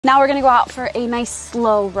Now we're gonna go out for a nice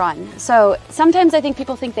slow run. So sometimes I think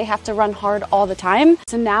people think they have to run hard all the time.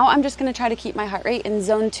 So now I'm just gonna try to keep my heart rate in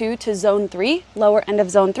zone 2 to zone 3, lower end of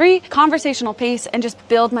zone 3, conversational pace, and just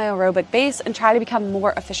build my aerobic base and try to become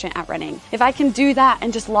more efficient at running. If I can do that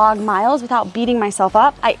and just log miles without beating myself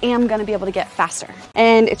up, I am gonna be able to get faster.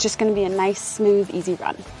 And it's just gonna be a nice, smooth, easy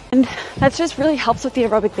run. And that just really helps with the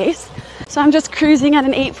aerobic base. So I'm just cruising at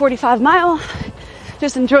an 8:45 mile,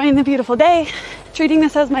 just enjoying the beautiful day, treating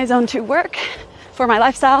this as my zone 2 work for my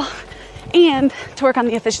lifestyle and to work on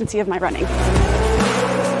the efficiency of my running.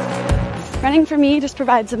 Running for me just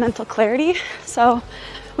provides a mental clarity. So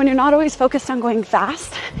when you're not always focused on going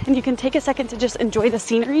fast and you can take a second to just enjoy the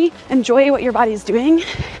scenery, enjoy what your body is doing,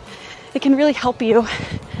 it can really help you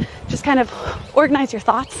just kind of organize your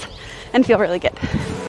thoughts and feel really good.